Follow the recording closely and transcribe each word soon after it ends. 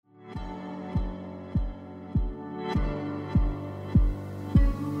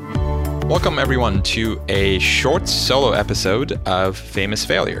Welcome everyone to a short solo episode of Famous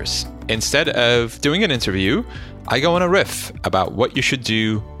Failures. Instead of doing an interview, I go on a riff about what you should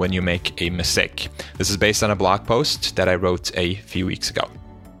do when you make a mistake. This is based on a blog post that I wrote a few weeks ago.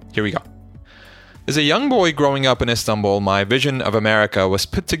 Here we go. As a young boy growing up in Istanbul, my vision of America was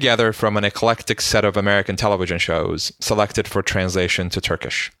put together from an eclectic set of American television shows selected for translation to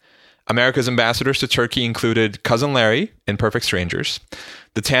Turkish. America's ambassadors to Turkey included Cousin Larry in Perfect Strangers,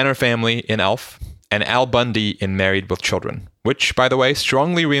 the Tanner family in Elf, and Al Bundy in Married with Children, which, by the way,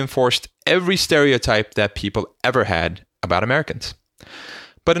 strongly reinforced every stereotype that people ever had about Americans.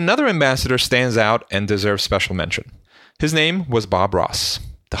 But another ambassador stands out and deserves special mention. His name was Bob Ross,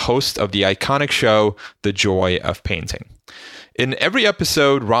 the host of the iconic show The Joy of Painting. In every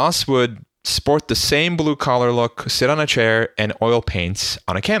episode, Ross would sport the same blue-collar look, sit on a chair, and oil paints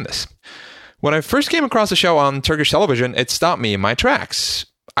on a canvas. When I first came across the show on Turkish television, it stopped me in my tracks.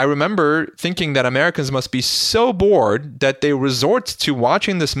 I remember thinking that Americans must be so bored that they resort to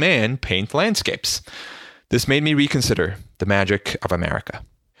watching this man paint landscapes. This made me reconsider the magic of America.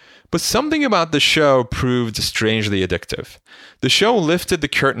 But something about the show proved strangely addictive. The show lifted the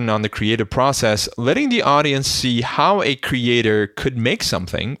curtain on the creative process, letting the audience see how a creator could make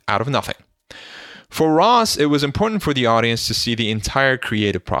something out of nothing. For Ross, it was important for the audience to see the entire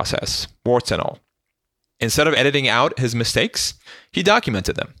creative process, warts and all. Instead of editing out his mistakes, he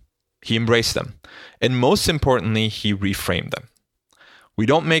documented them. He embraced them. And most importantly, he reframed them. We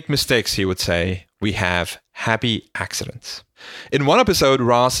don't make mistakes, he would say. We have happy accidents. In one episode,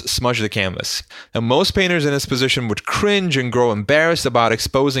 Ross smudged the canvas. And most painters in his position would cringe and grow embarrassed about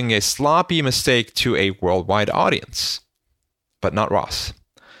exposing a sloppy mistake to a worldwide audience. But not Ross.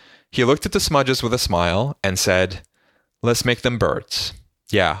 He looked at the smudges with a smile and said, "Let's make them birds.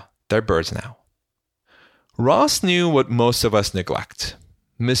 Yeah, they're birds now." Ross knew what most of us neglect.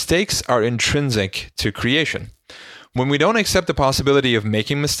 Mistakes are intrinsic to creation. When we don't accept the possibility of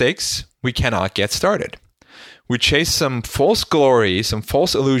making mistakes, we cannot get started. We chase some false glory, some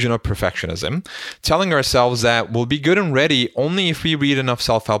false illusion of perfectionism, telling ourselves that we'll be good and ready only if we read enough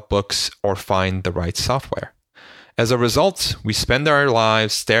self-help books or find the right software. As a result, we spend our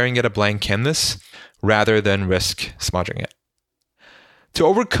lives staring at a blank canvas rather than risk smudging it. To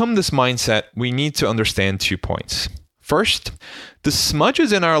overcome this mindset, we need to understand 2 points. First, the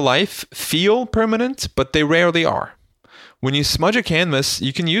smudges in our life feel permanent, but they rarely are. When you smudge a canvas,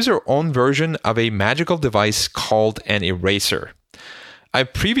 you can use your own version of a magical device called an eraser.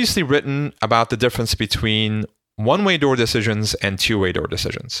 I've previously written about the difference between one-way door decisions and two-way door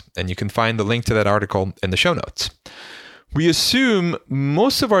decisions, and you can find the link to that article in the show notes. We assume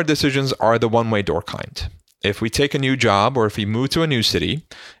most of our decisions are the one-way door kind. If we take a new job or if we move to a new city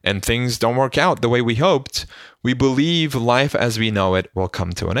and things don't work out the way we hoped, we believe life as we know it will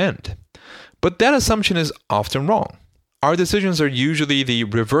come to an end. But that assumption is often wrong. Our decisions are usually the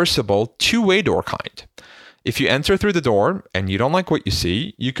reversible two-way door kind. If you enter through the door and you don't like what you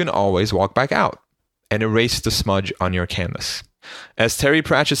see, you can always walk back out and erase the smudge on your canvas. As Terry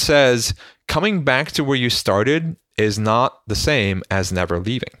Pratchett says, coming back to where you started is not the same as never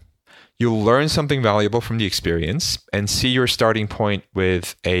leaving. You'll learn something valuable from the experience and see your starting point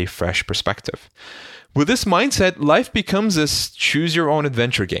with a fresh perspective. With this mindset, life becomes this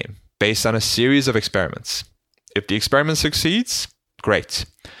choose-your-own-adventure game based on a series of experiments. If the experiment succeeds, great.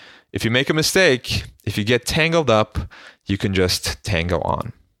 If you make a mistake, if you get tangled up, you can just tango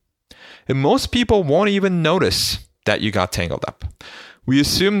on. And most people won't even notice that you got tangled up. We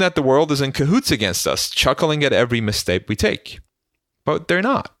assume that the world is in cahoots against us, chuckling at every mistake we take. But they're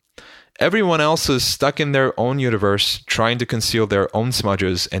not. Everyone else is stuck in their own universe, trying to conceal their own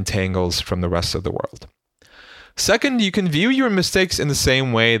smudges and tangles from the rest of the world. Second, you can view your mistakes in the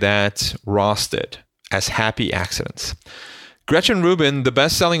same way that Ross did, as happy accidents. Gretchen Rubin, the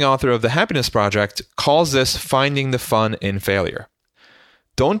best-selling author of The Happiness Project, calls this finding the fun in failure.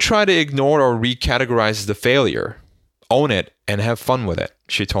 Don't try to ignore or recategorize the failure. Own it and have fun with it,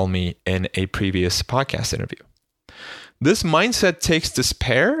 she told me in a previous podcast interview. This mindset takes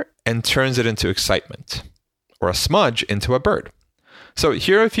despair and turns it into excitement, or a smudge into a bird. So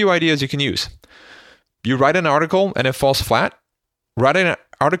here are a few ideas you can use. You write an article and it falls flat. Write an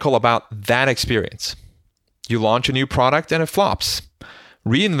article about that experience. You launch a new product and it flops.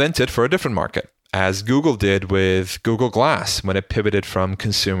 Reinvent it for a different market, as Google did with Google Glass when it pivoted from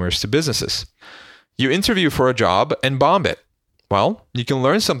consumers to businesses. You interview for a job and bomb it. Well, you can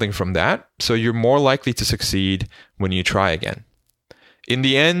learn something from that, so you're more likely to succeed when you try again. In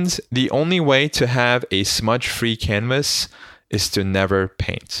the end, the only way to have a smudge-free canvas is to never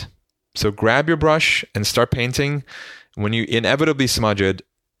paint. So grab your brush and start painting. When you inevitably smudge it,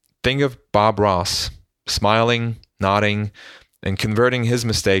 think of Bob Ross smiling, nodding, and converting his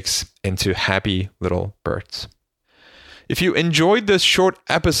mistakes into happy little birds. If you enjoyed this short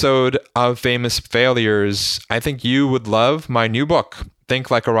episode of Famous Failures, I think you would love my new book,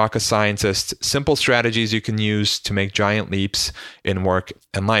 Think Like a Rocket Scientist, Simple Strategies You Can Use to Make Giant Leaps in Work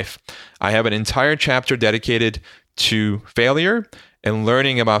and Life. I have an entire chapter dedicated to failure and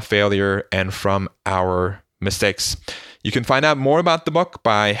learning about failure and from our mistakes. You can find out more about the book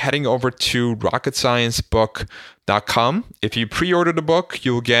by heading over to rocketsciencebook.com. If you pre-order the book,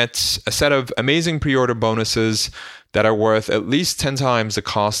 you'll get a set of amazing pre-order bonuses that are worth at least 10 times the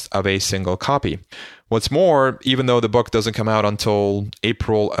cost of a single copy. What's more, even though the book doesn't come out until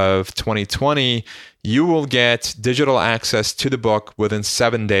April of 2020, you will get digital access to the book within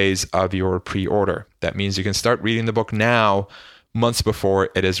 7 days of your pre-order. That means you can start reading the book now, months before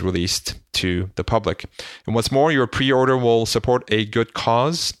it is released to the public. And what's more, your pre-order will support a good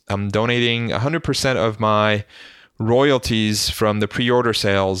cause. I'm donating 100% of my royalties from the pre-order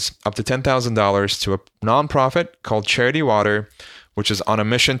sales, up to $10,000, to a nonprofit called Charity Water, which is on a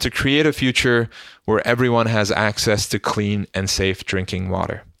mission to create a future where everyone has access to clean and safe drinking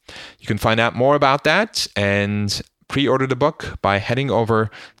water. You can find out more about that and pre-order the book by heading over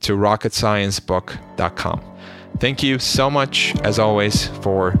to rocketsciencebook.com. Thank you so much, as always,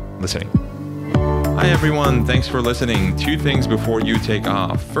 for listening. Hi, everyone. Thanks for listening. 2 things before you take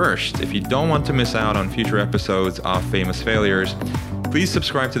off. First, if you don't want to miss out on future episodes of Famous Failures, please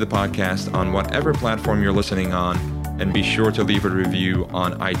subscribe to the podcast on whatever platform you're listening on, and be sure to leave a review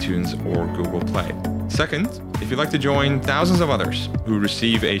on iTunes or Google Play. Second, if you'd like to join thousands of others who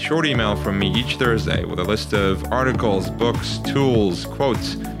receive a short email from me each Thursday with a list of articles, books, tools,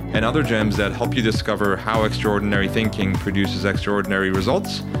 quotes, and other gems that help you discover how extraordinary thinking produces extraordinary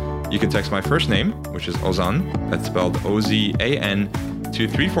results, you can text my first name, which is Ozan, that's spelled O-Z-A-N, to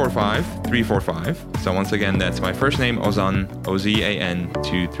 345-345. So once again, that's my first name, Ozan, O-Z-A-N,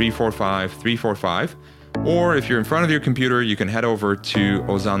 to 345-345. Or if you're in front of your computer, you can head over to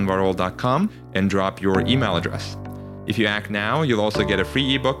ozanvarol.com and drop your email address. If you act now, you'll also get a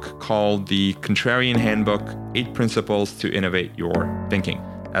free ebook called The Contrarian Handbook, 8 Principles to Innovate Your Thinking.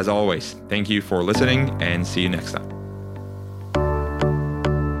 As always, thank you for listening and see you next time.